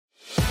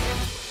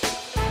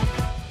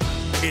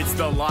It's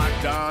the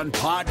Locked On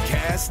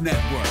Podcast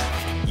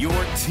Network, your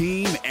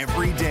team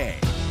every day.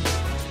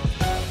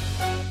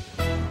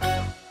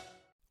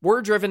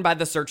 We're driven by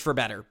the search for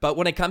better, but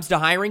when it comes to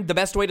hiring, the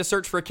best way to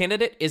search for a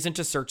candidate isn't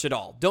to search at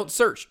all. Don't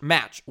search,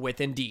 match with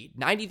Indeed.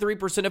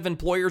 93% of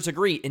employers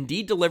agree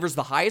Indeed delivers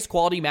the highest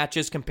quality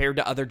matches compared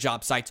to other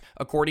job sites,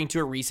 according to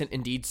a recent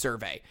Indeed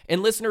survey.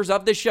 And listeners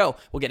of this show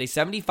will get a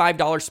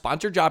 $75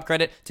 sponsored job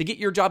credit to get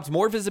your jobs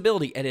more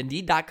visibility at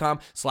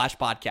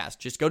Indeed.com/podcast.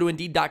 Just go to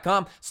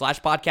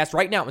Indeed.com/podcast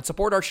right now and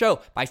support our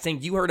show by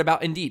saying you heard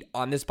about Indeed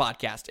on this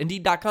podcast.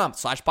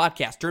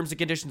 Indeed.com/podcast. Terms and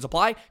conditions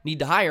apply. Need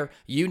to hire?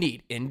 You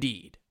need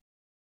Indeed.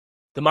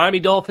 The Miami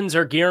Dolphins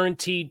are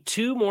guaranteed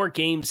 2 more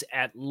games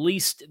at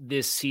least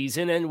this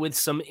season, and with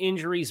some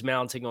injuries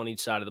mounting on each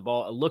side of the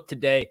ball, a look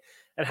today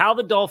at how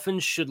the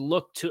Dolphins should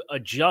look to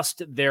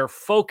adjust their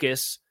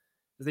focus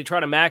as they try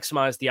to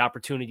maximize the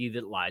opportunity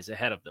that lies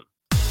ahead of them.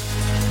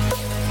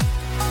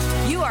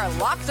 You are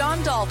Locked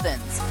On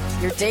Dolphins,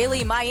 your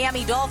daily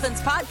Miami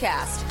Dolphins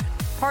podcast,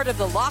 part of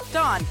the Locked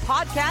On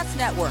Podcast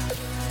Network,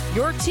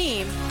 your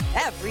team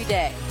every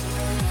day.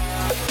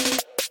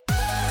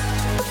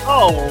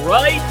 All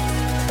right,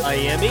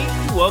 Miami,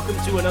 welcome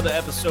to another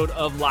episode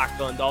of Locked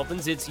On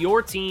Dolphins. It's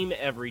your team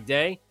every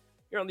day.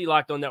 Here on the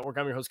Locked On Network,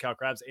 I'm your host, Kyle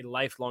Krabs, a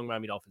lifelong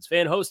Miami Dolphins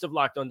fan, host of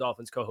Locked On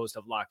Dolphins, co-host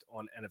of Locked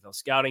On NFL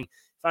Scouting.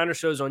 Find our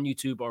shows on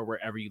YouTube or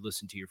wherever you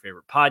listen to your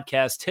favorite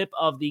podcast. Tip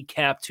of the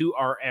cap to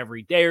our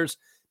everydayers,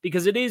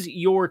 because it is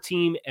your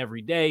team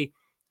every day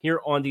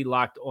here on the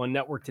Locked On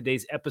Network.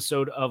 Today's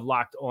episode of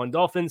Locked On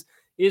Dolphins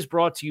is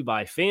brought to you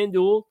by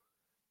FanDuel.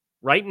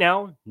 Right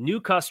now, new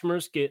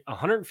customers get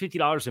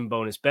 $150 in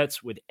bonus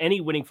bets with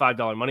any winning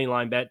 $5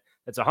 moneyline bet.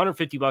 That's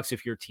 $150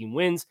 if your team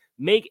wins.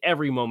 Make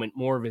every moment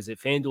more. Visit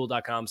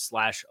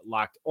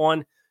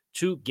FanDuel.com/lockedon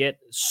to get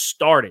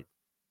started.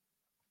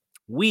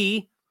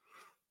 We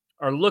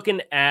are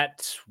looking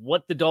at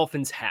what the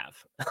Dolphins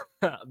have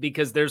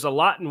because there's a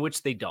lot in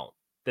which they don't.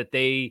 That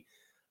they,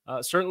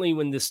 certainly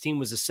when this team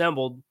was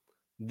assembled,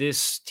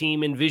 this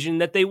team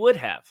envisioned that they would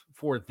have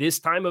for this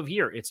time of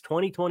year. It's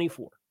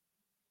 2024.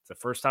 The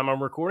first time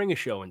I'm recording a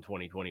show in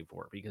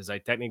 2024 because I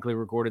technically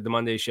recorded the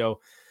Monday show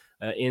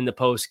in the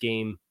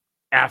post-game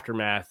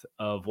aftermath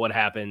of what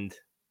happened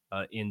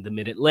in the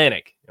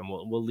Mid-Atlantic, and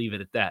we'll leave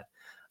it at that.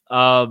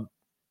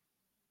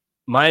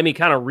 Miami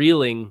kind of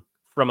reeling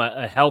from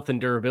a health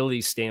and durability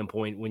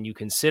standpoint when you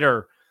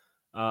consider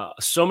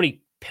so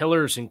many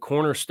pillars and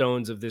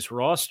cornerstones of this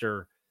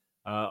roster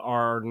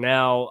are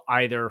now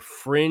either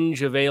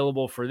fringe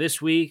available for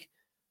this week,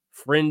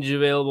 fringe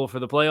available for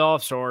the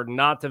playoffs, or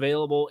not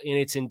available in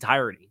its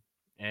entirety.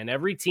 And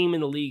every team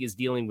in the league is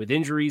dealing with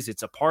injuries.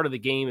 It's a part of the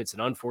game. It's an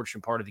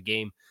unfortunate part of the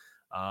game.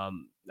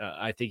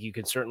 I think you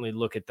can certainly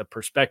look at the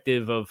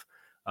perspective of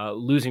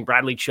losing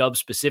Bradley Chubb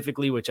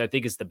specifically, which I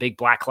think is the big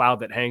black cloud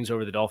that hangs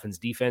over the Dolphins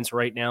defense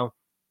right now.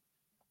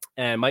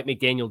 And Mike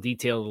McDaniel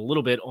detailed a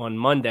little bit on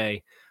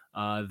Monday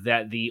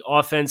that the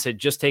offense had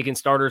just taken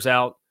starters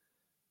out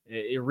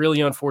in really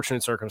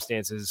unfortunate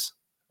circumstances.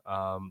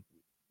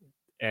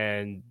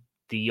 And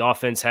the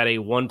offense had a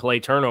one-play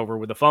turnover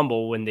with a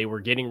fumble when they were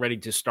getting ready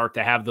to start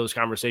to have those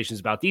conversations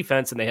about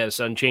defense, and they had a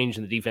sudden change,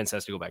 and the defense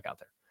has to go back out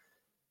there.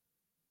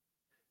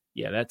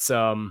 Yeah, that's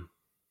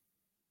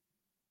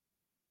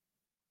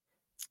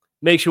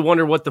makes you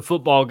wonder what the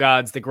football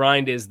gods, the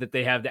grind is that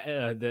they have,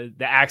 the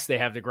axe they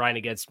have to grind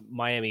against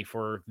Miami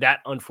for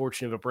that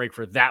unfortunate of a break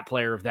for that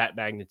player of that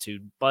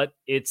magnitude. But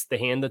it's the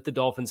hand that the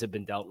Dolphins have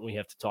been dealt, and we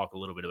have to talk a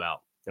little bit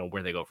about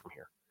where they go from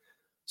here.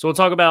 So we'll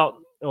talk about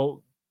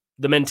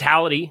the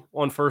mentality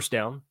on first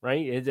down,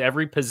 right? It's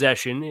every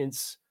possession,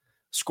 it's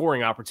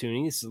scoring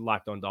opportunity. This is a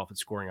Locked On Dolphins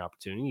scoring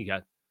opportunity. You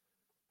got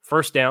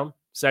first down,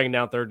 second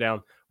down, third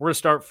down. We're going to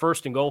start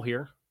first and goal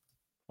here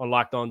on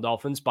Locked On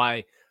Dolphins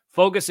by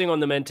focusing on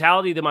the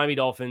mentality of the Miami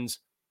Dolphins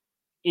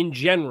in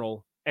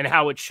general and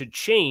how it should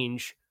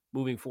change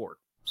moving forward.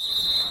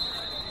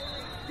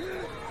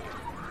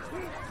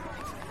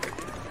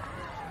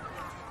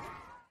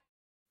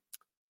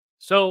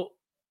 So,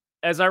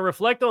 as I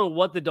reflect on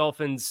what the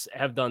Dolphins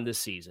have done this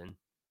season,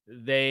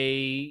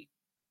 they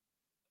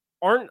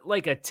aren't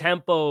like a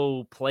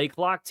tempo play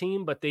clock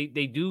team, but they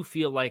do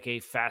feel like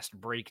a fast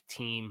break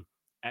team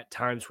at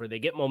times where they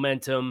get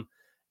momentum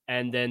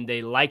and then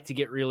they like to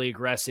get really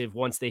aggressive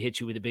once they hit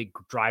you with a big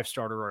drive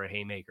starter or a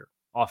haymaker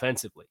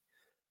offensively.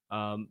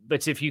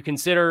 But if you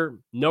consider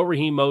no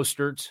Raheem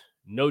Mostert,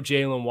 no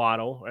Jalen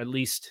Waddle, at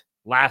least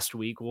last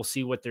week, we'll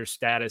see what their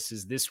status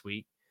is this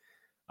week.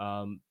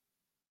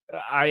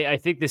 I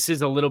think this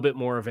is a little bit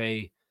more of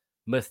a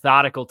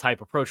methodical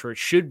type approach, or it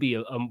should be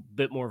a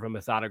bit more of a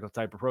methodical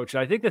type approach.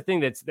 And I think the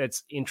thing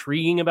that's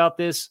intriguing about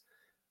this,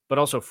 but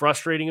also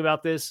frustrating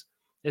about this,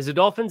 is the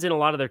Dolphins in a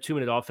lot of their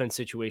 2-minute offense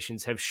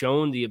situations have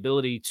shown the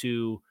ability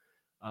to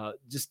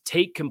just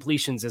take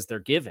completions as they're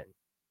given.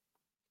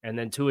 And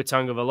then Tua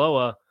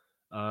Tagovailoa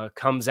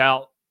comes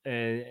out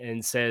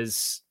and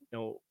says,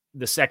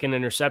 the second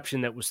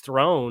interception that was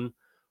thrown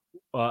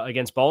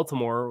against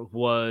Baltimore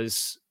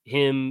was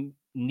him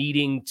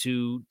needing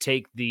to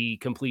take the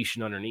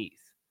completion underneath.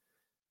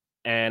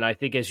 And I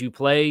think as you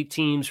play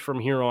teams from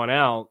here on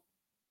out,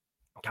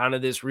 kind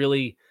of this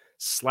really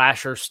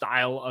slasher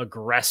style,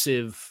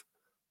 aggressive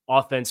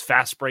offense,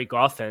 fast break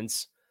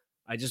offense,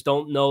 I just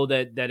don't know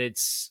that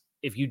it's,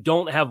 if you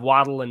don't have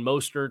Waddle and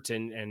Mostert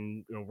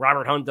and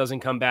Robert Hunt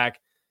doesn't come back,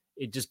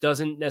 it just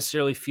doesn't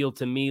necessarily feel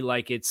to me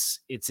like it's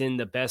in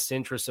the best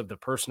interest of the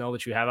personnel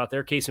that you have out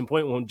there. Case in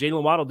point, when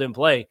Jalen Waddle didn't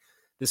play,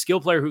 the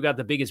skill player who got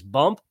the biggest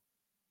bump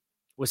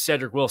was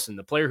Cedric Wilson.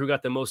 The player who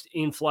got the most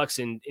influx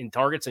in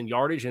targets and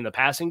yardage in the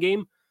passing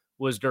game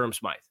was Durham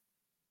Smythe.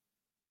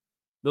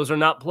 Those are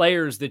not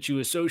players that you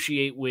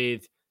associate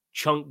with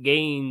chunk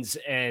gains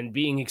and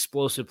being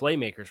explosive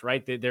playmakers,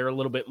 right? They're a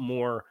little bit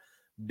more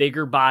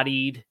bigger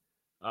bodied,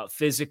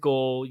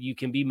 physical. You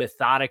can be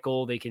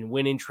methodical. They can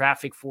win in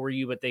traffic for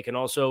you, but they can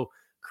also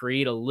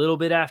create a little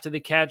bit after the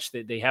catch.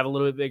 They have a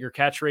little bit bigger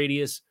catch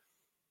radius.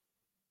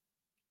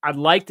 I'd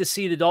like to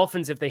see the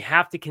Dolphins, if they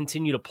have to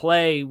continue to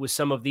play with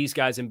some of these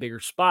guys in bigger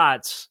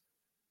spots,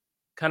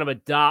 kind of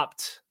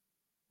adopt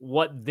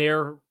what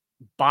their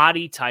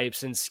body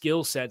types and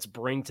skill sets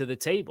bring to the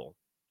table.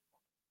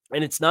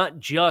 And it's not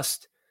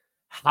just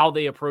how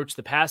they approach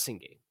the passing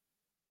game.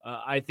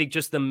 I think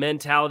just the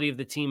mentality of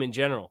the team in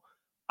general.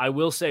 I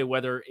will say,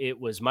 whether it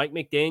was Mike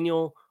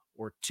McDaniel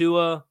or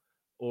Tua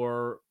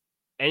or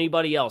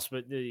anybody else,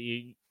 but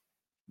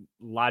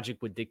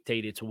logic would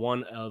dictate it's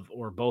one of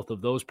or both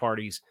of those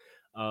parties,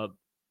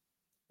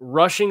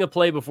 rushing a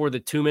play before the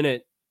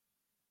 2-minute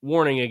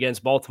warning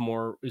against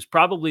Baltimore is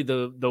probably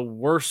the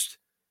worst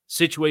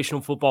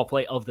situational football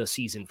play of the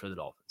season for the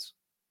Dolphins.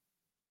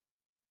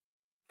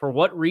 For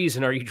what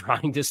reason are you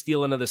trying to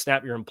steal another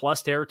snap? You're in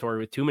plus territory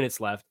with 2 minutes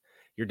left.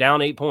 You're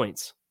down 8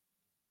 points.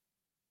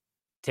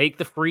 Take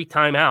the free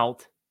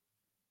timeout,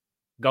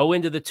 go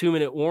into the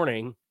 2-minute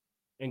warning,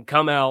 and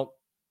come out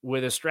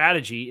with a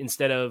strategy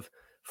instead of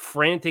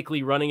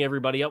frantically running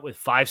everybody up with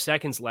 5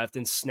 seconds left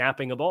and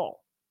snapping a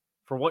ball.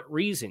 For what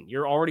reason?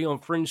 You're already on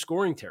fringe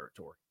scoring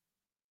territory.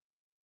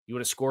 You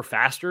want to score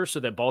faster so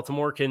that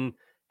Baltimore can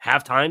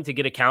have time to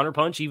get a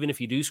counterpunch even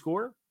if you do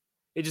score?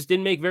 It just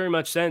didn't make very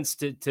much sense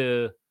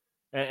to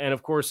and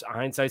of course,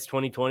 hindsight's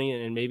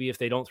 20/20, and maybe if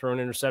they don't throw an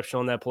interception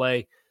on that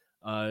play,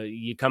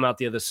 you come out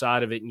the other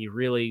side of it and you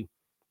really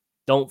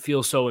don't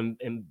feel so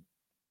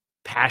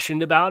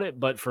impassioned about it.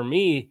 But for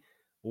me,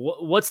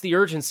 what's the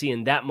urgency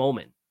in that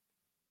moment?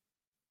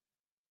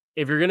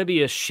 If you're going to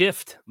be a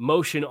shift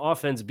motion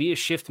offense, be a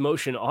shift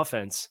motion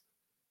offense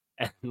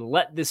and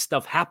let this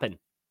stuff happen.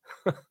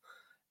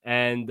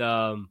 And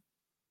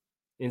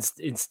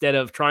instead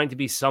of trying to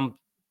be some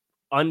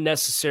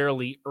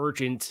unnecessarily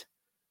urgent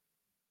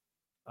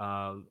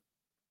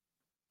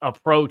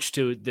approach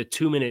to the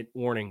 2-minute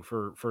warning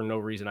for no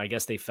reason. I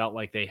guess they felt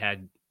like they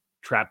had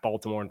trapped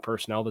Baltimore in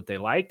personnel that they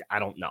liked. I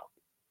don't know.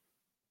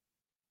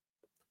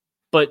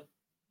 But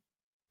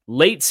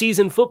late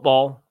season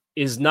football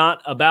is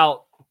not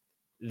about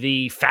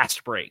the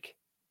fast break,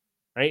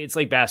 right? It's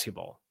like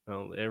basketball.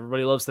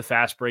 Everybody loves the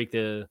fast break.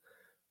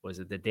 Was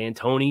it the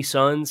D'Antoni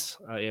Suns?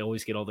 I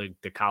always get all the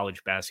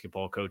college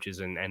basketball coaches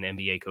and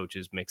NBA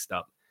coaches mixed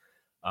up.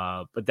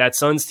 But that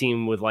Suns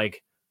team with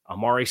like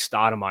Amari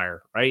Stoudemire,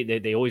 right?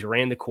 They always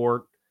ran the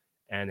court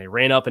and they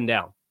ran up and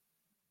down.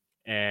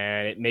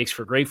 And it makes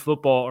for great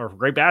football or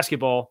great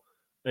basketball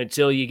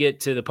until you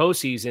get to the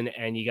postseason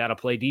and you got to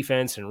play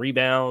defense and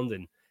rebound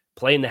and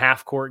play in the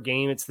half court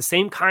game. It's the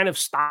same kind of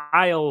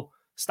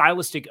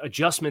stylistic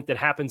adjustment that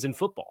happens in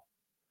football.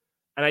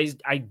 And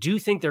I do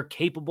think they're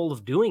capable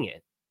of doing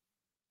it,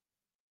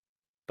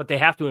 but they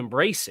have to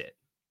embrace it.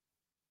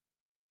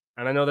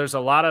 And I know there's a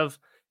lot of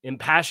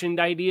impassioned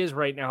ideas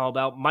right now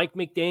about Mike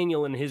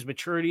McDaniel and his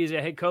maturity as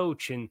a head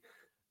coach and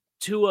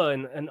Tua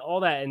and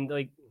all that. And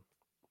like,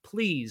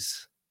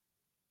 please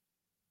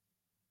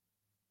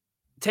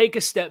take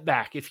a step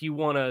back if you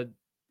want to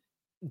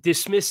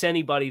dismiss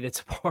anybody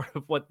that's a part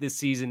of what this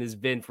season has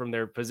been from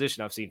their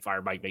position. I've seen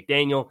fire Mike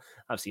McDaniel.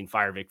 I've seen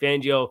fire Vic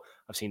Fangio.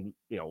 I've seen,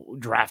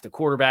 draft a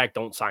quarterback,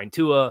 don't sign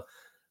Tua.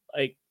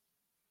 Like,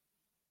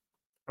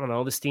 I don't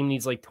know. This team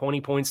needs like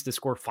 20 points to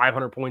score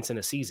 500 points in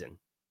a season.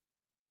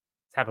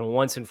 It's happened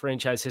once in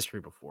franchise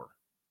history before.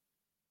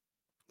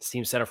 This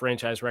team set a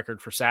franchise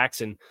record for sacks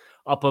and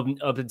up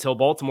until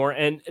Baltimore.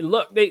 And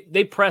look,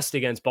 they pressed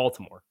against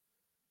Baltimore.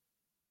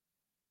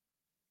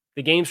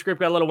 The game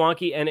script got a little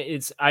wonky, and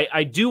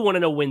I do want to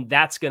know when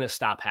that's going to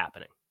stop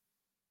happening.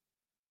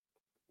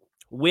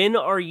 When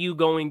are you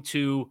going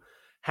to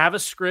have a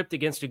script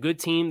against a good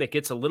team that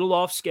gets a little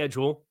off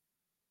schedule,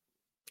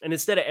 and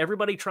instead of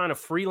everybody trying to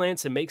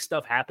freelance and make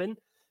stuff happen,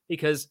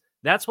 because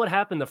that's what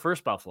happened the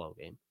first Buffalo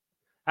game.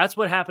 That's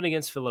what happened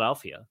against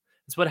Philadelphia.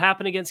 It's what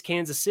happened against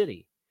Kansas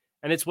City.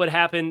 And it's what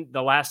happened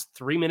the last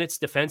 3 minutes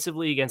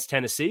defensively against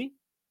Tennessee.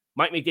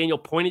 Mike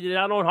McDaniel pointed it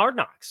out on Hard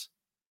Knocks.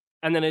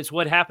 And then it's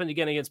what happened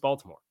again against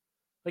Baltimore.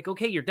 Like,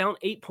 okay, you're down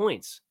 8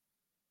 points.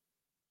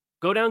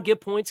 Go down,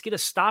 get points, get a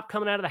stop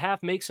coming out of the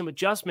half, make some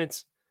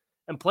adjustments,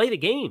 and play the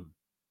game.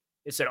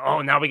 It said,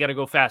 oh, now we got to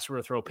go fast. We're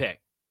going to throw a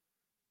pick.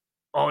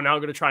 Oh, now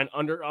we're going to try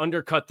and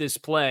undercut this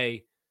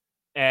play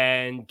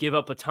and give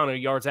up a ton of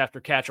yards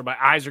after catch, or my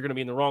eyes are going to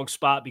be in the wrong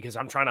spot because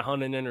I'm trying to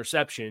hunt an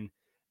interception,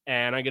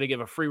 and I'm going to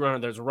give a free runner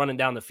that's running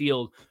down the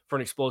field for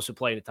an explosive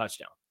play and a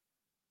touchdown.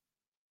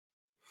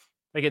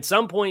 Like at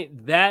some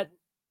point, that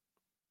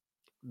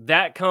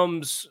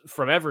comes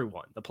from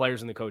everyone, the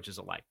players and the coaches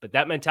alike. But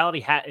that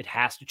mentality, it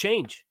has to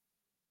change.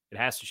 It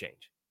has to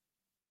change.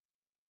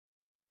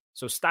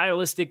 So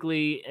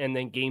stylistically and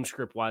then game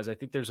script-wise, I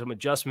think there's some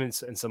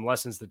adjustments and some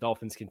lessons the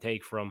Dolphins can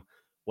take from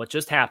what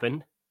just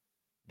happened.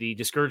 The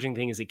discouraging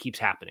thing is it keeps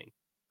happening.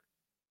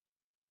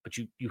 But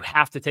you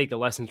have to take the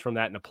lessons from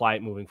that and apply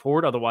it moving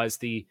forward. Otherwise,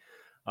 the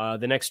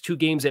next 2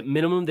 games at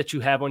minimum that you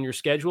have on your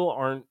schedule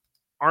aren't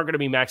going to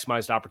be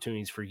maximized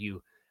opportunities for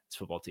you as a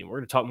football team. We're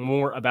going to talk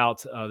more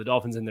about the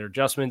Dolphins and their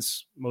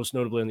adjustments, most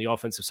notably on the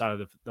offensive side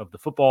of the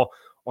football,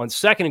 on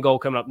Second and Goal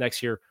coming up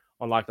next year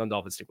on Locked On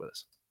Dolphins. Stick with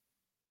us.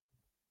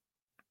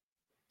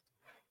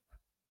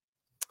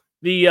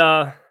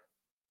 The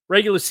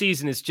regular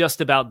season is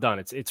just about done.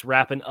 It's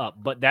wrapping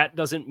up, but that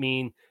doesn't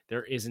mean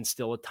there isn't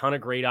still a ton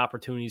of great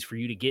opportunities for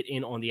you to get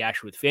in on the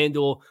action with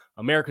FanDuel,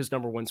 America's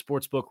 #1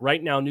 sportsbook.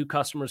 Right now, new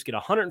customers get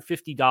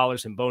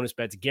 $150 in bonus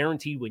bets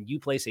guaranteed when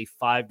you place a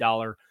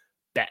 $5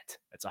 bet.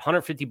 That's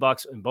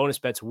 $150 in bonus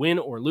bets, win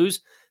or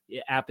lose.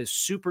 The app is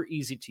super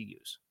easy to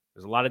use.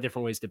 There's a lot of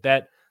different ways to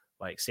bet,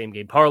 like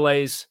same-game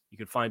parlays. You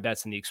can find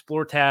bets in the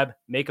Explore tab,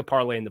 make a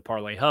parlay in the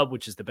Parlay Hub,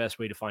 which is the best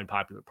way to find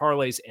popular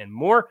parlays, and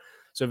more.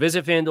 So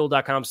visit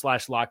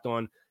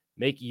FanDuel.com/lockedon.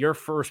 Make your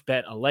first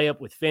bet a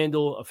layup with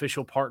FanDuel,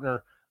 official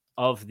partner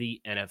of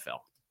the NFL.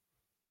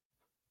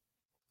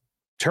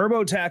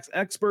 TurboTax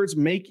experts,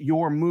 make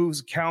your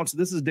moves count.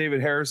 This is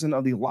David Harrison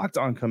of the Locked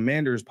On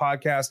Commanders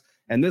podcast,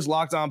 and this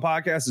Locked On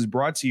podcast is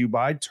brought to you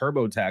by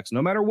TurboTax.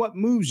 No matter what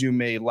moves you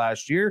made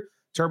last year,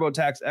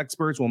 TurboTax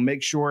experts will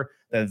make sure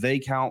that they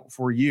count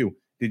for you.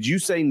 Did you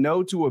say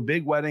no to a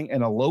big wedding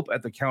and elope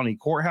at the county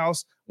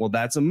courthouse? Well,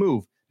 that's a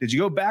move. Did you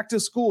go back to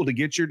school to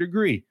get your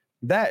degree?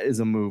 That is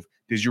a move.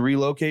 Did you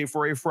relocate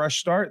for a fresh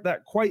start?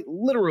 That quite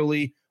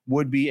literally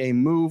would be a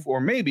move.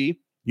 Or maybe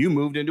you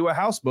moved into a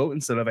houseboat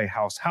instead of a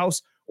house,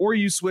 or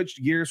you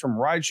switched gears from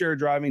rideshare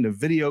driving to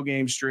video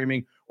game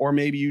streaming, or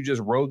maybe you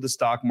just rode the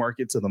stock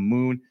market to the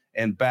moon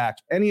and back.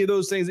 Any of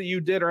those things that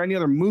you did or any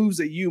other moves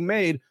that you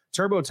made,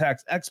 TurboTax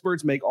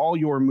experts make all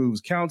your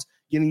moves count,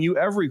 getting you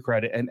every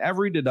credit and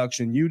every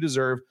deduction you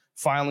deserve,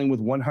 filing with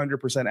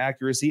 100%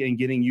 accuracy, and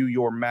getting you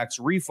your max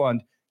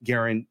refund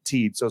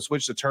guaranteed. So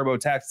switch to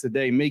TurboTax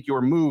today. Make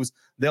your moves.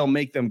 They'll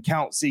make them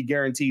count. See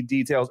guaranteed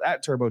details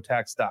at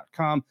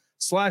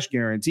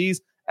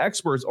turbotax.com/guarantees.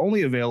 Experts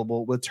only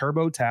available with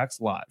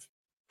TurboTax Live.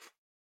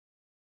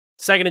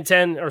 Second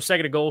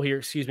and goal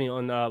here,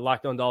 on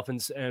Locked On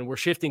Dolphins. And we're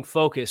shifting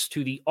focus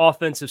to the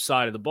offensive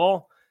side of the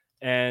ball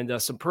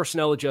and some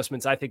personnel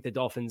adjustments I think the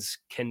Dolphins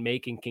can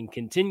make and can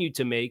continue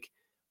to make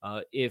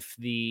if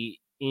the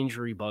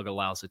injury bug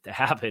allows it to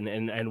happen,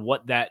 and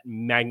what that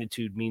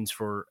magnitude means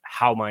for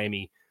how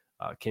Miami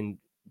can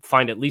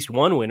find at least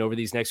one win over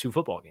these next 2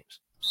 football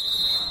games.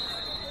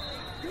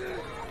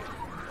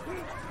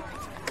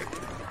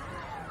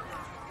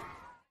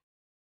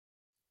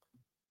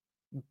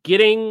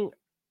 Getting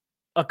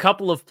a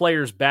couple of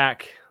players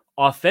back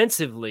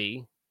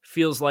offensively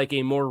feels like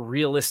a more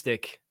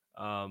realistic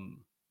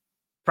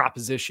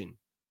proposition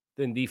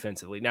than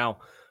defensively. Now,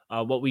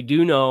 what we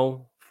do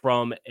know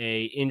from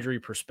a injury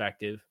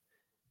perspective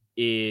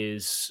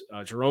is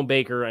Jerome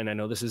Baker, and I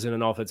know this isn't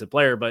an offensive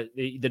player, but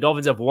the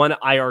Dolphins have one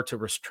IR to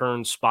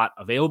return spot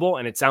available,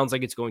 and it sounds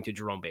like it's going to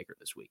Jerome Baker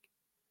this week.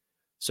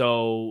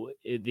 So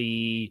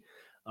the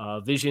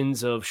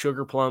visions of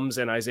Sugar Plums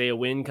and Isaiah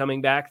Wynn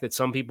coming back that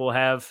some people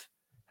have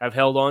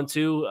held on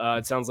to,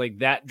 it sounds like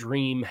that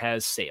dream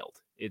has sailed.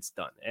 It's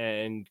done.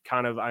 And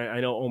kind of, I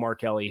know Omar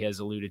Kelly has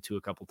alluded to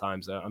a couple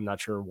times. I'm not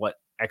sure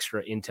what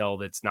extra intel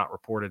that's not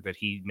reported that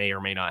he may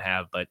or may not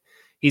have, but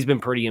he's been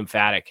pretty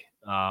emphatic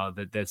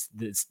that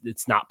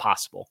it's not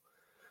possible.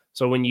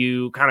 So when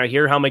you kind of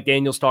hear how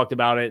McDaniels talked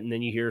about it, and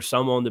then you hear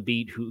some on the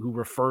beat who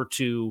refer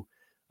to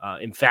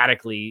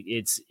emphatically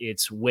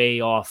it's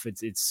way off,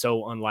 it's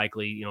so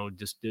unlikely,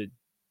 just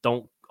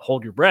don't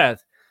hold your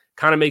breath,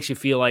 kind of makes you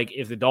feel like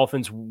if the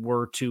Dolphins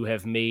were to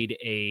have made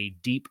a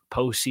deep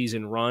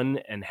postseason run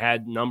and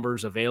had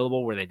numbers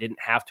available where they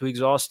didn't have to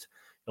exhaust,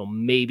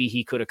 maybe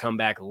he could have come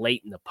back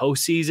late in the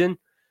postseason.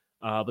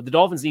 But the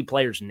Dolphins need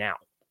players now.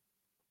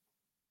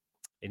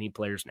 They need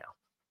players now.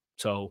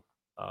 So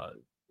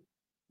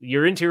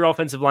your interior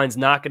offensive line is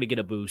not going to get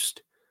a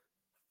boost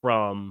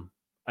from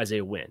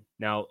Isaiah Wynn.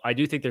 Now, I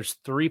do think there's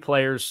 3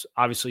 players,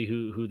 obviously,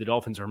 who the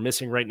Dolphins are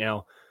missing right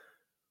now,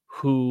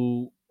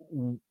 who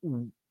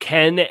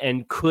can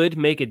and could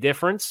make a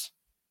difference.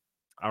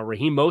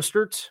 Raheem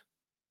Mostert,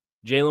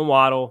 Jalen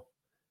Waddle,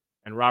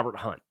 and Robert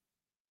Hunt.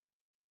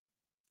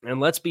 And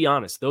let's be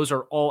honest, those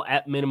are all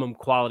at minimum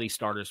quality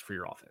starters for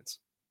your offense.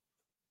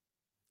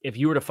 If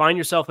you were to find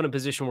yourself in a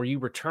position where you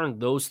return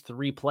those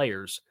 3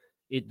 players,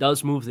 it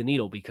does move the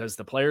needle, because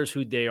the players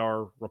who they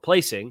are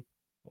replacing,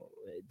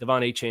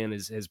 Devon Achane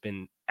has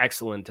been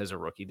excellent as a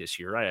rookie this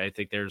year. I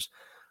think there's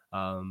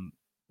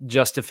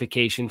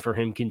justification for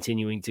him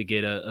continuing to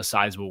get a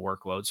sizable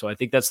workload. So I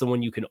think that's the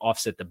one you can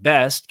offset the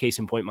best. Case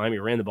in point, Miami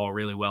ran the ball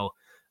really well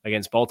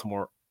against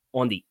Baltimore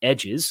on the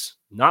edges,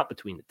 not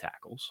between the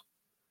tackles.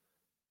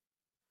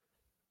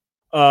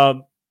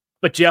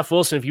 But Jeff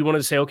Wilson, if you wanted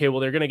to say, okay, well,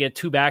 they're going to get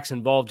two backs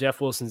involved,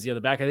 Jeff Wilson's the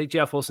other back. I think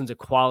Jeff Wilson's a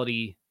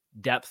quality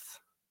depth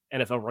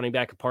NFL running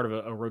back, a part of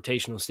a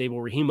rotational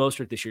stable. Raheem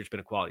Mostert this year has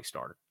been a quality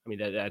starter. I mean,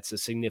 that's a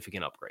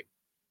significant upgrade.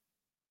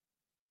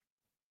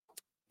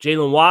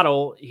 Jalen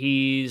Waddle,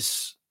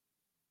 he's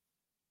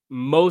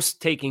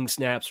most taking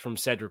snaps from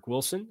Cedric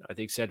Wilson. I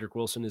think Cedric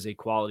Wilson is a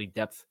quality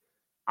depth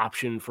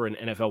option for an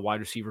NFL wide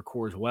receiver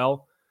core as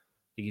well.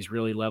 I think he's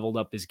really leveled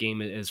up his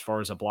game as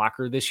far as a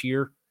blocker this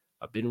year.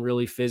 Been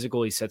really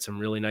physical. He set some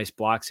really nice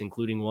blocks,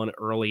 including one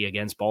early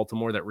against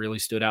Baltimore that really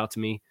stood out to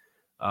me.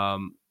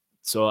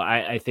 So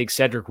I think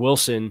Cedric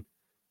Wilson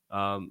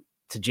to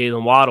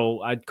Jalen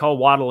Waddle, I'd call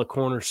Waddle a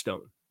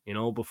cornerstone. You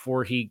know,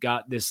 before he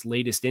got this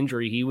latest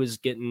injury, he was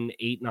getting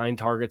 8-9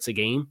 targets a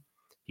game.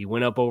 He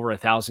went up over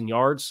 1,000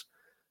 yards.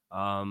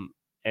 And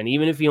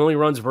even if he only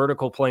runs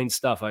vertical plane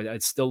stuff,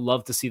 I'd still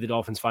love to see the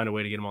Dolphins find a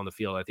way to get him on the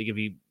field. I think if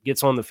he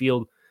gets on the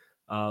field,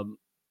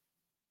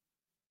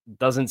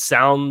 doesn't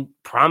sound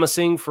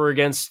promising for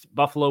against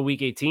Buffalo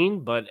Week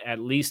 18, but at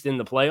least in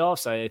the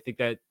playoffs, I think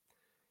that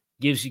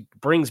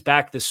brings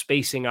back the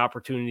spacing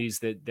opportunities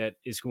that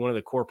is one of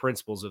the core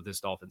principles of this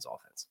Dolphins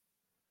offense.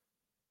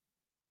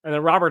 And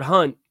then Robert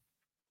Hunt,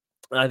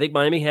 I think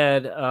Miami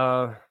had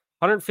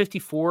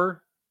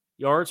 154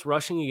 yards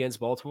rushing against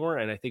Baltimore,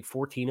 and I think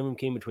 14 of them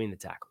came between the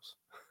tackles.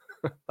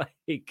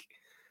 Like,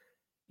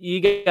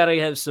 you got to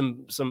have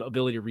some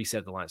ability to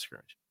reset the line of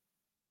scrimmage.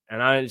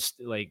 And I just,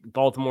 like,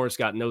 Baltimore's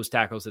got nose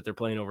tackles that they're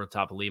playing over the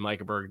top of Lee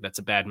Michelberg. That's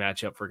a bad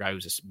matchup for a guy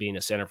who's just being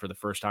a center for the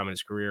first time in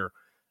his career.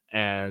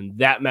 And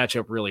that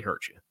matchup really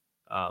hurts you.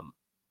 I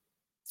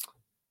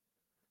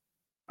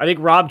think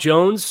Rob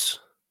Jones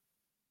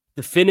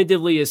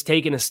definitively has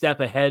taken a step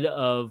ahead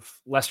of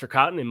Lester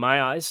Cotton in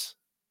my eyes.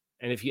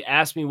 And if you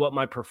ask me what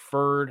my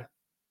preferred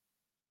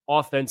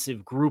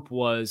offensive group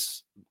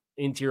was,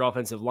 interior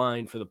offensive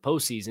line for the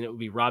postseason, it would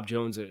be Rob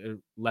Jones at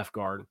left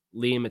guard,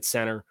 Liam at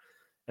center,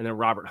 and then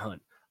Robert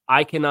Hunt.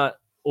 I cannot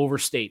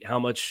understate how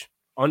much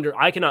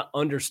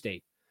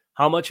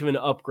of an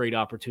upgrade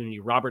opportunity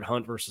Robert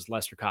Hunt versus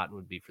Lester Cotton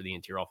would be for the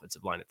interior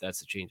offensive line if that's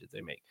the change that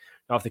they make.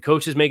 Now, if the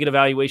coaches make an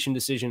evaluation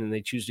decision and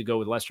they choose to go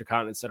with Lester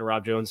Cotton instead of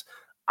Rob Jones,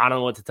 I don't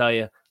know what to tell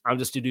you. I'm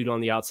just a dude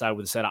on the outside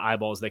with a set of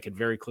eyeballs that could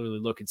very clearly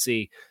look and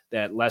see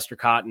that Lester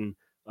Cotton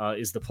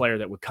is the player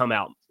that would come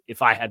out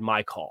if I had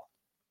my call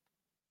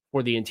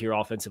for the interior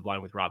offensive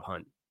line with Rob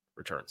Hunt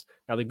returns.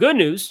 Now, the good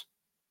news,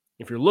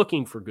 if you're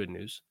looking for good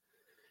news,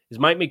 is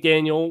Mike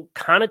McDaniel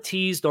kind of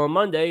teased on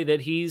Monday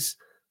that he's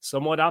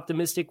somewhat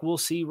optimistic we'll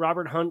see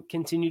Robert Hunt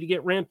continue to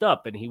get ramped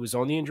up. And he was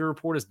on the injury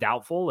report as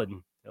doubtful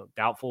and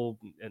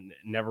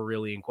never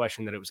really in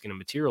question that it was going to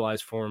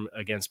materialize for him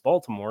against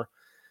Baltimore.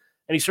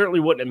 And he certainly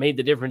wouldn't have made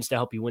the difference to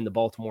help you win the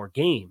Baltimore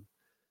game.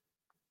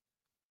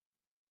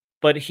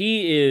 But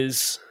he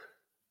is,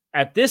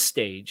 at this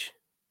stage,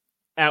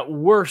 at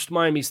worst,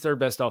 Miami's third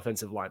best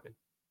offensive lineman.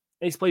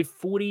 And he's played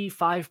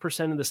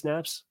 45% of the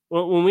snaps.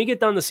 Well, when we get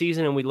done the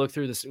season and we look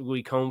through this,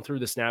 we comb through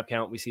the snap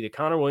count, we see that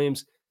Connor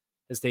Williams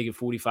has taken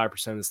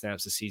 45% of the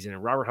snaps this season,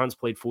 and Robert Hunt's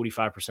played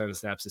 45% of the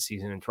snaps this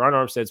season, and Teron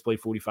Armstead's played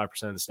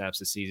 45% of the snaps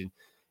this season.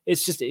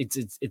 It's just,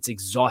 it's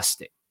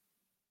exhausting.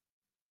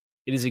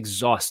 It is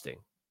exhausting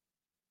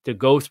to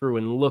go through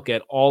and look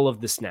at all of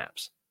the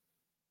snaps.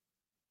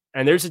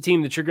 And there's a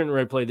team that you're going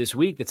to play this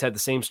week that's had the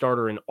same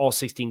starter in all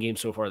 16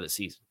 games so far this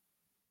season.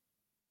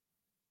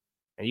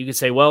 And you could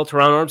say, well,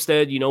 Teron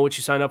Armstead, you know what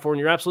you signed up for, and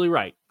you're absolutely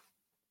right.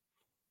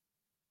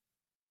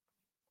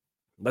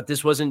 But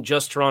this wasn't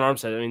just Teron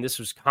Armstead. I mean, this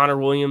was Connor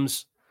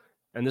Williams,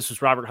 and this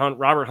was Robert Hunt.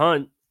 Robert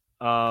Hunt,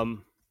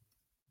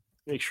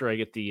 make sure I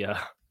get the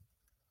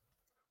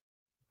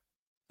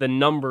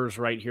numbers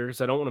right here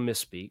because I don't want to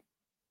misspeak.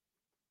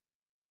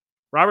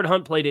 Robert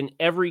Hunt played in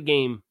every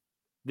game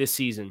this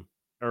season,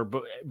 or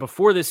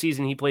before this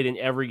season, he played in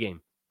every game.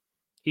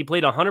 He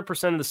played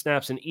 100% of the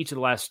snaps in each of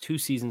the last two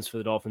seasons for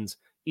the Dolphins,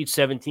 each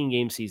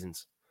 17-game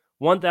seasons.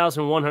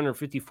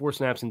 1,154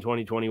 snaps in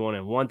 2021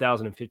 and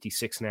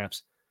 1,056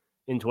 snaps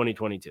in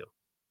 2022.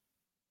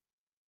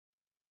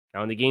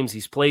 Now, in the games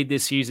he's played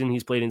this season,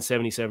 he's played in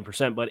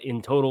 77%, but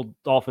in total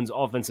Dolphins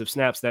offensive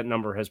snaps, that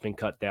number has been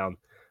cut down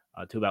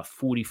to about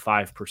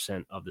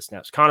 45% of the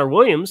snaps. Connor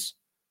Williams,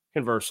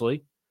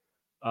 conversely,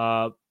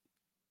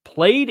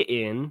 played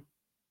in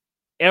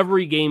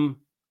every game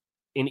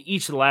in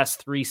each of the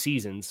last three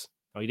seasons.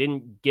 Now, he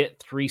didn't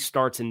get 3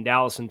 starts in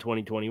Dallas in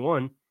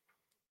 2021,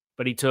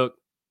 but he took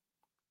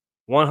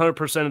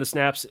 100% of the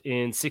snaps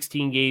in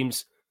 16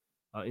 games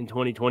in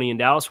 2020 in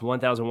Dallas,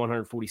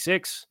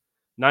 1,146,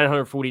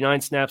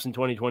 949 snaps in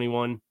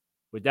 2021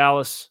 with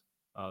Dallas.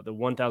 The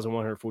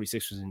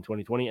 1,146 was in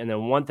 2020, and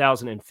then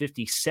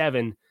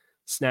 1,057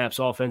 snaps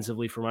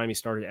offensively for Miami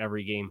started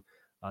every game.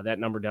 That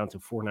number down to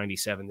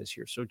 497 this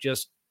year. So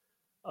just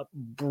a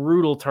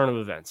brutal turn of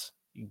events.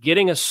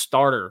 Getting a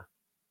starter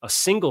a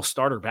single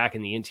starter back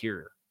in the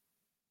interior,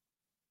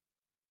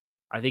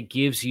 I think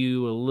gives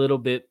you a little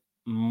bit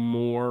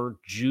more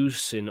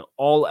juice in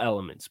all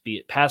elements, be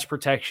it pass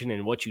protection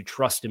and what you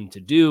trust him to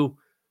do,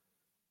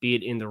 be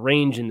it in the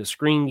range in the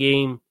screen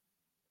game,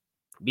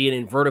 be it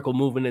in vertical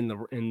movement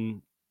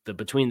in the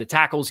between the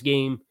tackles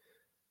game.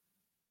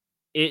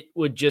 It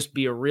would just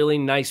be a really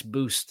nice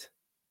boost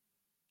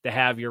to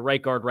have your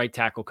right guard, right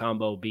tackle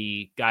combo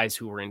be guys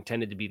who were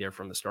intended to be there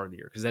from the start of the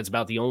year, because that's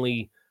about the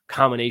only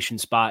combination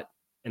spot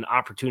and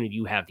opportunity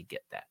you have to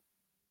get that.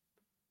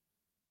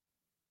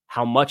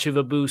 How much of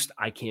a boost,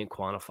 I can't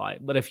quantify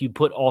it. But if you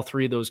put all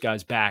three of those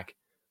guys back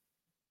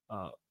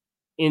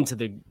into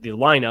the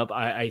lineup,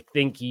 I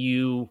think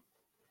you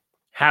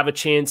have a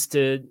chance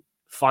to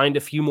find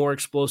a few more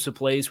explosive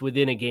plays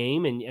within a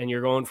game, and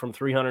you're going from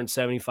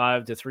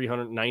 375 to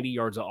 390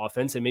 yards of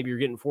offense, and maybe you're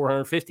getting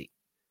 450.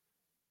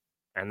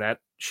 And that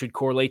should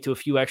correlate to a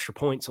few extra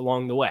points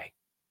along the way.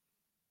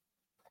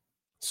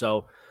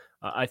 So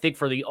I think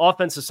for the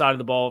offensive side of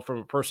the ball, from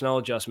a personnel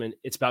adjustment,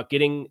 it's about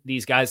getting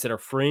these guys that are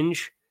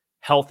fringe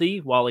healthy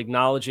while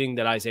acknowledging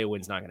that Isaiah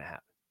Wynn's not going to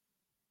happen.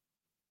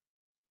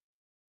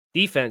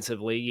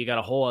 Defensively, you got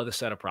a whole other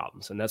set of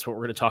problems, and that's what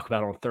we're going to talk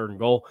about on Third and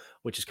Goal,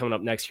 which is coming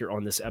up next here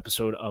on this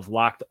episode of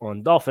Locked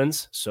on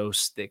Dolphins, so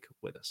stick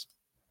with us.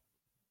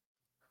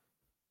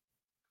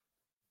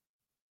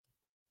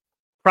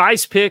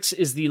 Prize Picks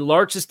is the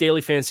largest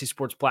daily fantasy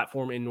sports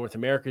platform in North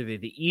America. They're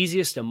the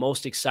easiest and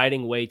most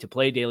exciting way to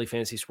play daily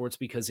fantasy sports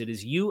because it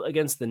is you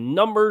against the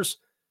numbers,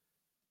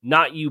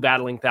 not you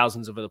battling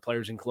thousands of other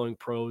players, including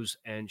pros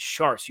and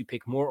sharps. You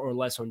pick more or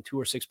less on 2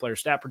 or 6 player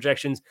stat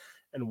projections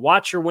and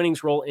watch your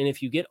winnings roll in.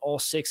 If you get all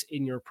 6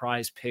 in your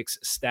Prize Picks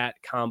stat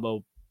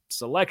combo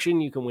selection,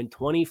 you can win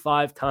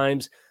 25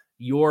 times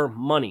your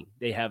money.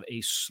 They have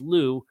a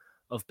slew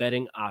of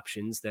betting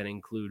options that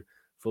include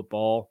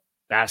football,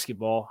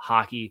 basketball,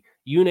 hockey,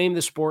 you name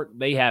the sport,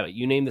 they have it.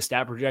 You name the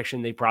stat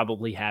projection, they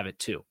probably have it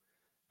too.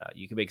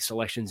 You can make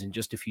selections in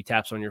just a few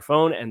taps on your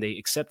phone, and they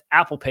accept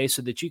Apple Pay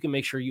so that you can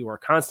make sure you are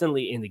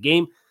constantly in the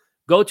game.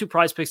 Go to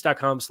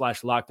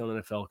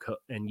prizepicks.com/LockedOnNFL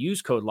and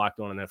use code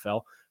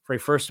LockedOnNFL for a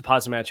first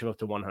deposit match of up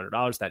to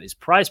 $100. That is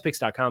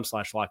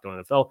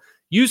prizepicks.com/LockedOnNFL.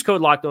 Use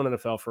code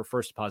LockedOnNFL for a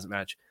first deposit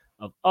match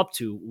of up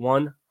to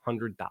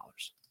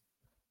 $100.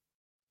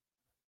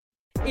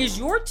 Is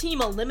your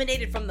team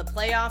eliminated from the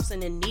playoffs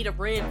and in need of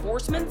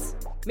reinforcements?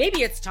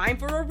 Maybe it's time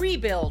for a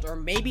rebuild, or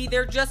maybe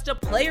they're just a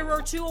player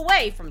or two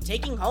away from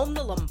taking home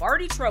the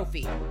Lombardi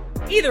Trophy.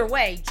 Either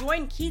way,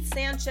 join Keith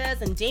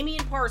Sanchez and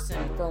Damian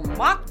Parson for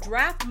Mock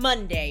Draft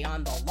Monday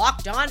on the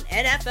Locked On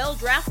NFL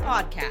Draft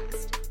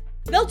Podcast.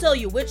 They'll tell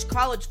you which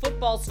college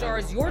football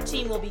stars your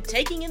team will be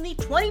taking in the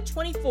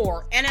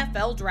 2024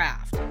 NFL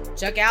Draft.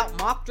 Check out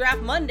Mock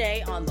Draft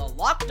Monday on the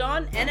Locked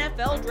On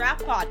NFL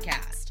Draft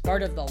Podcast,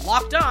 part of the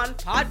Locked On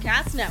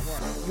Podcast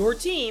Network. Your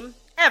team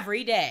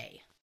every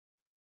day.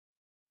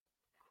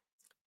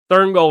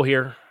 Third and Goal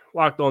here.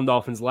 Locked On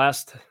Dolphins.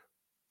 Last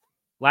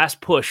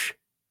push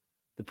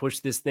to push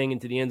this thing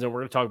into the end zone.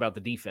 We're going to talk about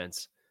the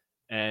defense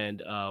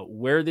and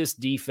where this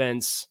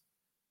defense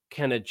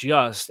can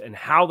adjust and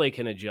how they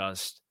can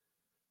adjust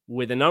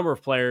with a number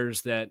of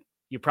players that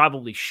you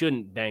probably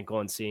shouldn't bank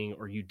on seeing,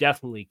 or you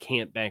definitely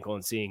can't bank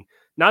on seeing,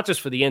 not just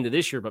for the end of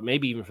this year, but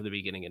maybe even for the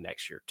beginning of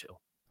next year too.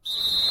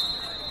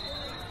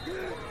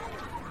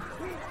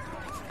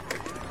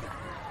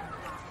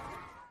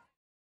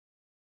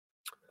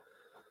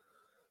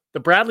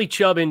 The Bradley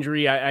Chubb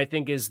injury, I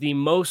think, is the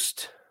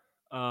most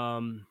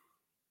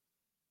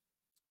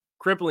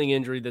crippling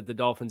injury that the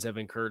Dolphins have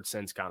incurred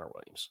since Connor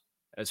Williams,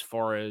 as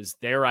far as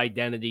their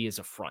identity as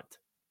a front.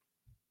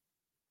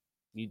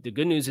 The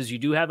good news is you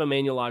do have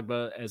Emmanuel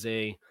Ogbah as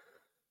a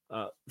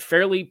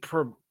fairly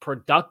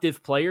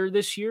productive player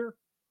this year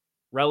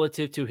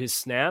relative to his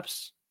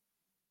snaps.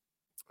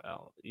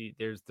 Well,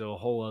 there's the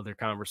whole other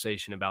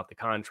conversation about the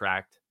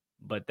contract,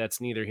 but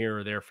that's neither here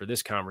or there for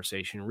this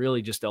conversation.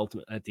 Really, just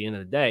at the end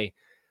of the day,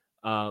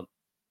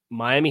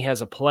 Miami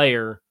has a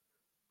player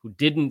who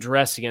didn't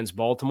dress against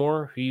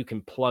Baltimore who you can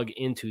plug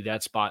into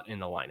that spot in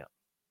the lineup.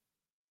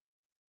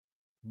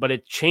 But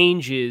it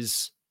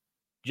changes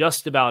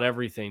just about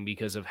everything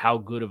because of how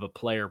good of a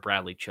player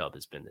Bradley Chubb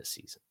has been this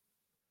season.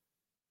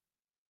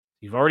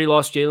 You've already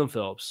lost Jalen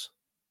Phillips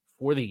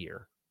for the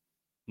year.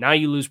 Now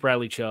you lose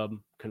Bradley Chubb,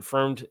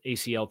 confirmed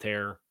ACL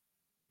tear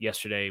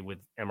yesterday with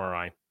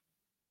MRI.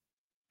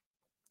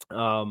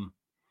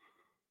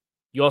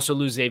 You also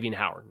lose Xavier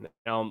Howard.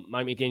 Now,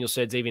 Mike McDaniel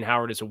said Xavier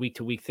Howard is a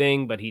week-to-week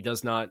thing, but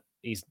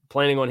he's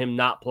planning on him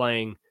not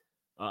playing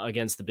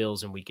against the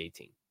Bills in Week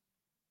 18.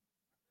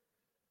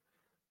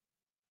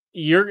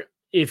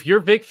 If you're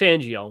Vic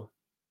Fangio,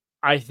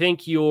 I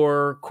think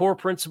your core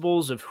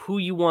principles of who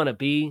you want to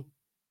be,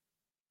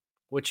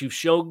 what you've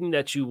shown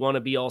that you want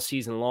to be all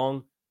season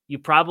long, you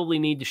probably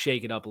need to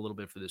shake it up a little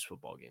bit for this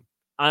football game.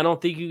 I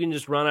don't think you can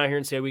just run out here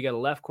and say, we got a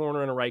left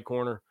corner and a right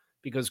corner,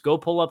 because go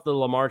pull up the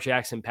Lamar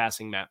Jackson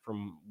passing map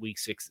from week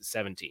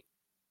 17.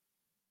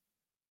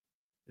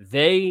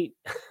 They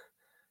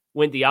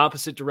went the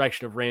opposite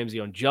direction of Ramsey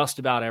on just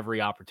about every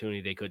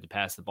opportunity they could to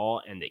pass the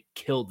ball, and they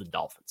killed the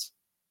Dolphins.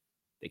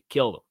 They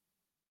killed them.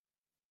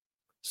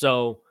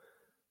 So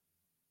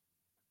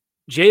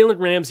Jalen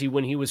Ramsey,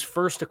 when he was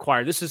first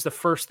acquired, this is the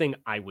first thing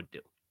I would do.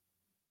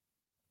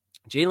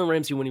 Jalen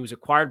Ramsey, when he was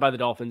acquired by the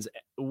Dolphins,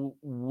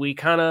 we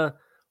kind of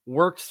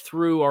worked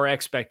through our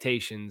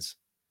expectations,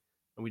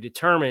 and we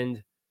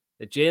determined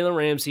that Jalen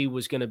Ramsey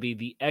was going to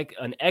be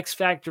an X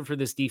factor for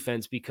this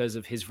defense because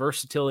of his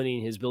versatility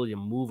and his ability to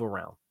move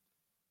around.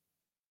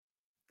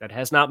 That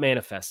has not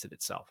manifested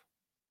itself.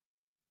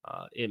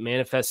 It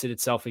manifested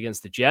itself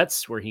against the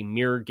Jets, where he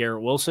mirrored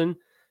Garrett Wilson,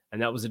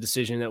 and that was a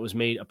decision that was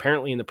made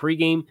apparently in the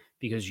pregame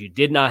because you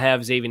did not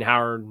have Xavier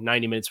Howard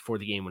 90 minutes before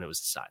the game when it was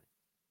decided.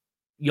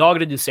 Y'all got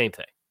to do the same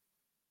thing.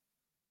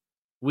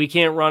 We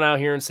can't run out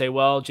here and say,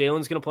 well,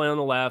 Jalen's going to play on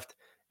the left,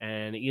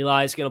 and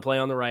Eli's going to play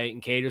on the right,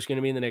 and Cater's going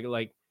to be in the nickel.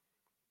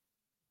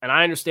 And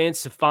I understand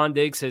Stephon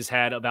Diggs has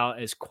had about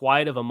as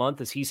quiet of a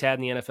month as he's had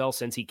in the NFL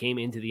since he came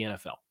into the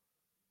NFL.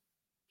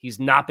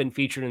 He's not been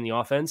featured in the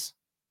offense.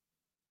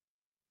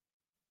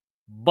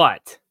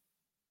 But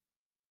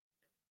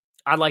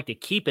I'd like to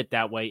keep it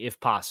that way if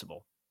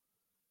possible.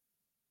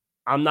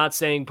 I'm not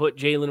saying put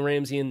Jalen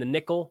Ramsey in the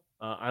nickel.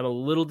 I'm a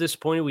little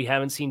disappointed we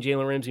haven't seen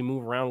Jalen Ramsey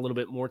move around a little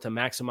bit more to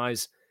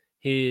maximize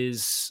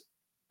his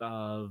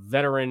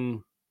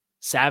veteran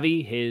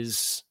savvy,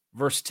 his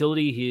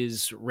versatility,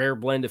 his rare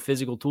blend of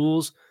physical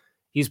tools.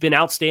 He's been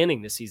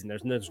outstanding this season.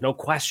 There's no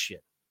question.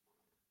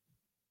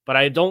 But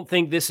I don't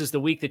think this is the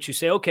week that you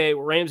say, okay,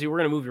 Ramsey, we're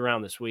going to move you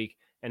around this week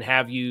and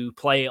have you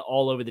play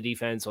all over the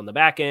defense on the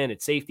back end,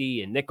 at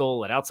safety, and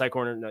nickel, at outside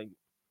corner.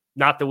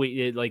 Not the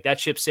way, like that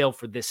ship sailed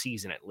for this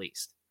season at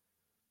least.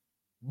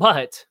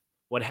 But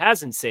what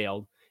hasn't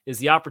sailed is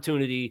the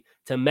opportunity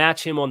to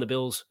match him on the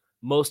Bills'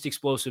 most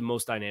explosive,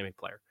 most dynamic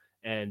player.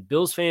 And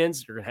Bills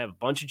fans are going to have a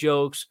bunch of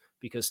jokes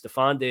because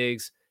Stephon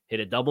Diggs hit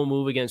a double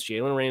move against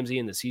Jalen Ramsey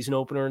in the season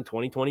opener in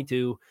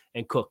 2022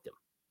 and cooked him.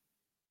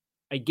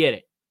 I get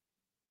it.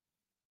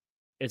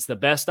 It's the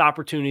best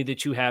opportunity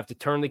that you have to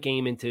turn the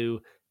game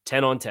into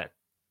 10 on 10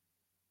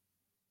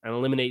 and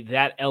eliminate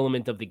that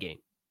element of the game.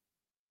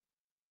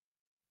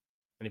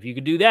 And if you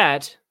could do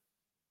that,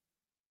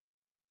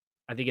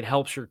 I think it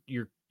helps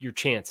your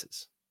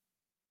chances.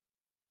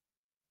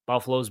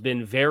 Buffalo's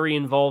been very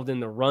involved in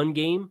the run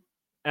game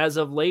as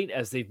of late,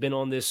 as they've been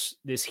on this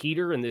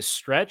heater and this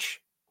stretch.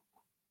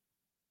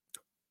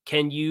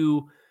 Can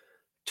you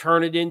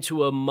turn it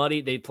into a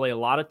muddy? They play a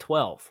lot of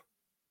 12.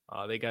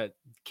 They got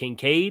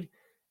Kincaid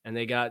and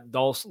they got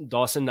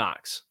Dawson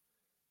Knox.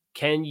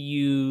 Can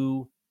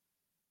you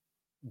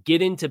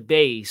get into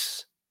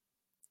base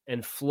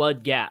and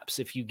flood gaps?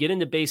 If you get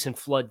into base and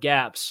flood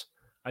gaps,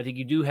 I think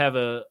you do have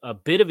a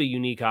bit of a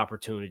unique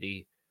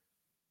opportunity,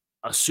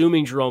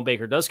 assuming Jerome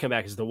Baker does come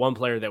back, is the one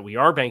player that we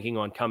are banking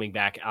on coming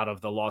back out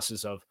of the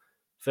losses of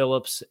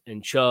Phillips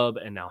and Chubb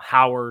and now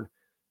Howard.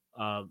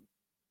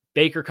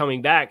 Baker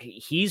coming back,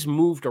 he's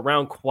moved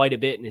around quite a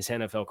bit in his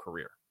NFL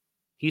career.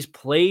 He's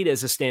played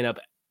as a stand-up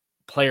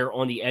player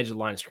on the edge of the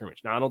line of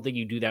scrimmage. Now, I don't think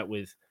you do that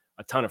with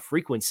a ton of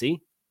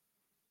frequency,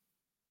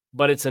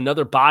 but it's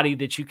another body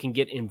that you can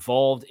get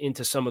involved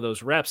into some of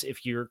those reps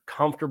if you're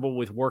comfortable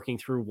with working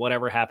through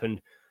whatever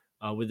happened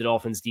with the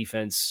Dolphins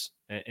defense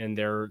and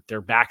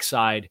their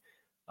backside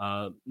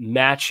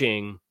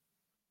matching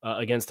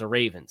against the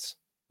Ravens,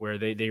 where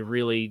they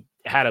really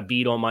had a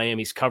beat on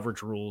Miami's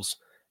coverage rules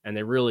and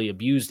they really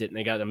abused it, and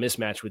they got a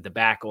mismatch with the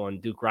back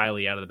on Duke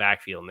Riley out of the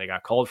backfield, and they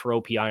got called for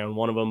OPI on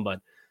one of them, but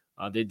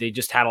they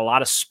just had a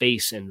lot of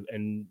space,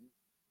 and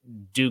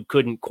Duke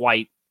couldn't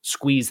quite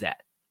squeeze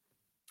that.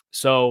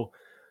 So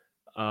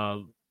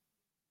I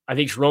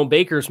think Jerome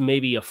Baker's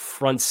maybe a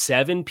front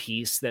seven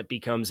piece that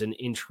becomes an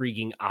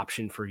intriguing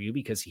option for you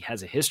because he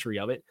has a history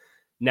of it.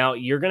 Now,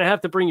 you're going to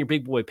have to bring your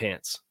big boy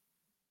pants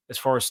as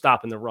far as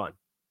stopping the run.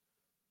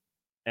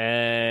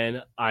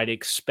 And I'd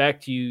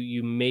expect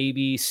you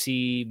maybe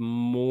see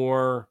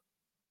more.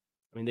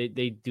 I mean,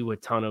 they do a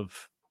ton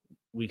of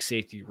weak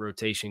safety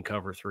rotation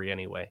cover 3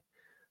 anyway.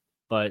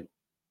 But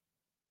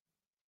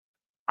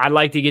I'd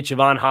like to get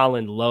Javon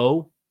Holland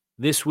low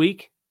this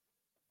week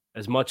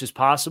as much as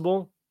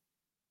possible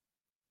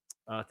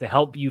to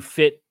help you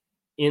fit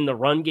in the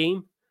run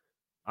game.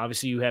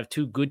 Obviously, you have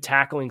 2 good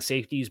tackling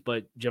safeties,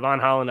 but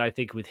Javon Holland, I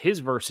think with his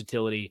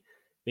versatility,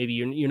 maybe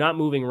you're not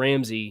moving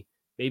Ramsey.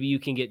 Maybe you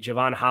can get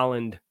Javon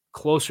Holland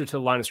closer to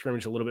the line of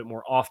scrimmage a little bit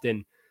more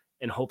often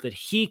and hope that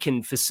he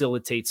can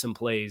facilitate some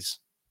plays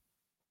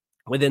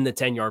within the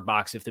 10-yard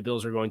box if the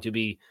Bills are going to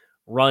be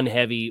run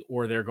heavy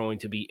or they're going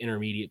to be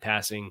intermediate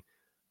passing,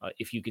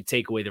 if you could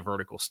take away the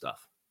vertical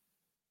stuff.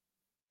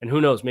 And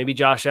who knows, maybe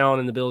Josh Allen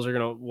and the Bills are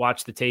going to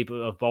watch the tape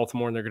of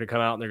Baltimore and they're going to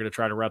come out and they're going to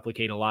try to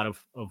replicate a lot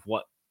of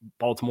what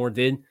Baltimore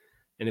did.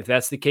 And if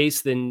that's the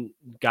case, then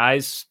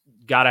guys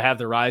got to have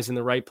their eyes in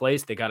the right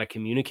place. They got to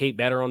communicate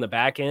better on the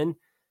back end,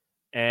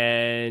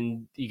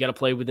 and you got to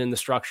play within the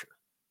structure.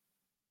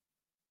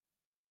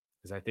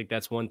 Because I think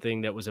that's one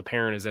thing that was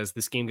apparent is as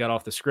this game got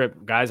off the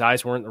script, guys'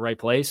 eyes weren't in the right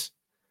place.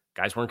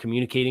 Guys weren't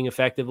communicating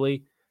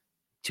effectively.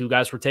 Two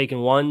guys were taking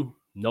one.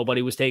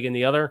 Nobody was taking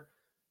the other.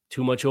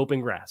 Too much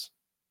open grass.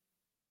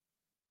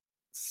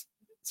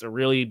 It's a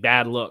really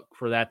bad look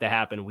for that to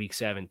happen week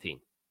 17.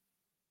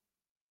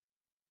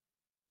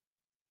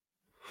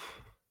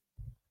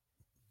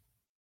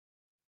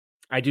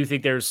 I do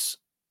think there's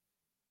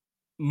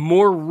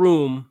more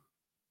room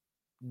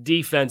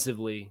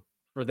defensively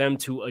for them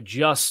to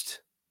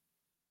adjust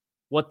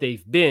what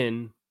they've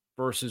been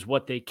versus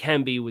what they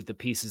can be with the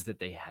pieces that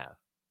they have.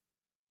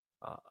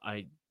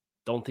 I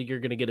don't think you're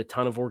going to get a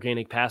ton of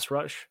organic pass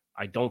rush.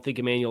 I don't think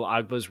Emmanuel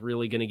Ogbah is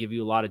really going to give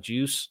you a lot of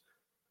juice.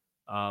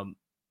 I'm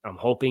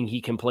hoping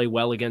he can play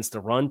well against the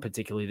run,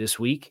 particularly this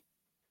week.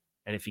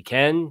 And if he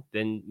can,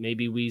 then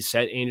maybe we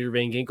set Andrew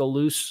Van Ginkel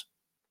loose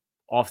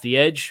off the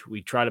edge.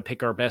 We try to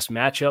pick our best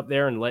matchup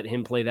there and let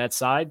him play that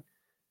side.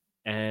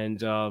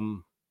 And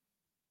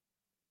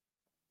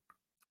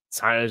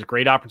it's a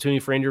great opportunity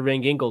for Andrew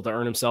Van Ginkel to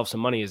earn himself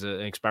some money as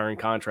an expiring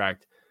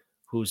contract,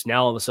 who's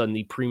now all of a sudden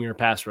the premier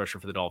pass rusher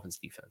for the Dolphins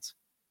defense.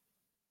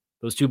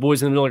 Those two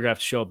boys in the middle are going to have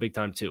to show up big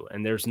time too.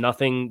 And there's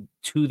nothing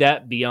to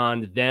that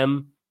beyond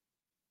them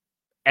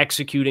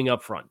executing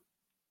up front.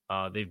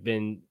 They've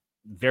been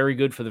very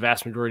good for the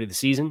vast majority of the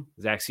season.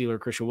 Zach Sealer,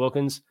 Christian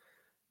Wilkins.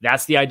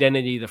 That's the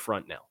identity of the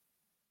front now.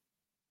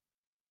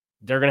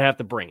 They're going to have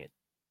to bring it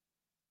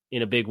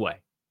in a big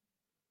way.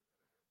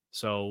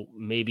 So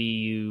maybe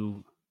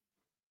you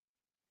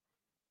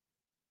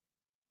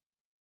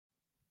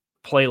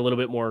play a little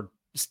bit more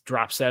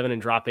drop 7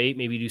 and drop 8.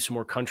 Maybe do some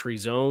more country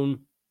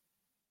zone.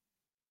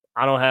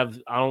 I don't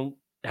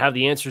have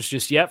the answers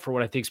just yet for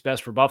what I think is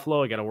best for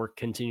Buffalo. I got to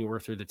continue to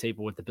work through the tape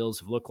of what the Bills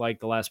have looked like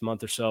the last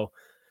month or so.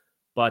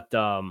 But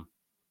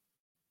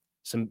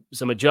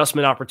some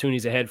adjustment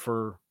opportunities ahead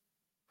for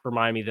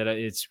Miami that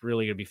it's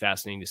really going to be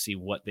fascinating to see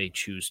what they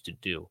choose to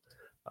do.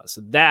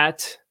 So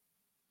that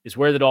is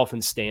where the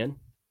Dolphins stand.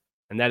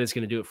 And that is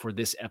going to do it for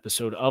this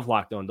episode of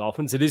Locked On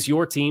Dolphins. It is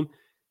your team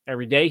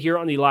every day here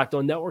on the Locked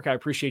On Network. I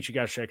appreciate you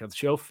guys checking out the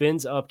show.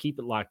 Fins up, keep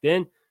it locked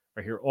in.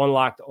 Right here on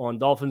Locked On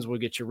Dolphins, we'll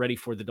get you ready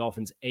for the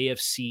Dolphins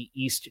AFC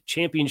East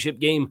Championship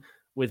game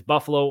with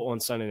Buffalo on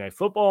Sunday Night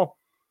Football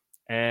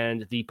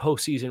and the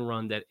postseason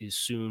run that is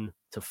soon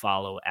to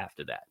follow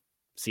after that.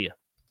 See ya.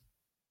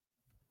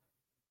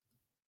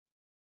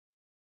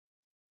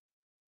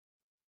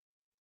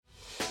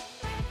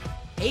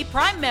 Hey,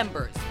 Prime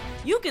members,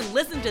 you can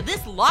listen to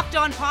this Locked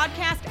On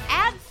podcast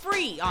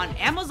ad-free on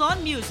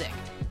Amazon Music.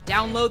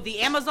 Download the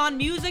Amazon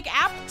Music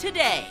app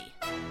today.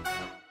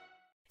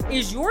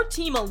 Is your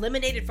team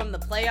eliminated from the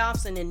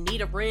playoffs and in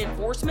need of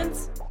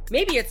reinforcements?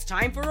 Maybe it's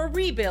time for a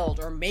rebuild,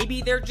 or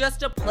maybe they're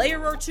just a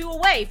player or two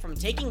away from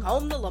taking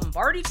home the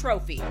Lombardi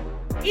Trophy.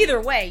 Either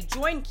way,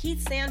 join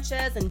Keith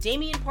Sanchez and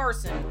Damian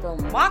Parson for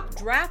Mock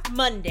Draft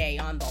Monday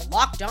on the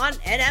Locked On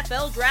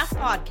NFL Draft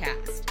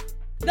Podcast.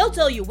 They'll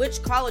tell you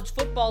which college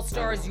football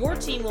stars your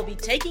team will be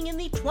taking in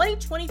the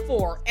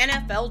 2024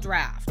 NFL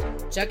Draft.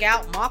 Check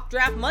out Mock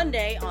Draft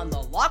Monday on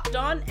the Locked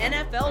On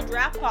NFL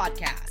Draft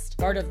Podcast,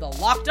 part of the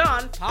Locked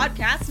On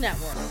Podcast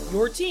Network.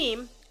 Your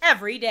team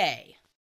every day.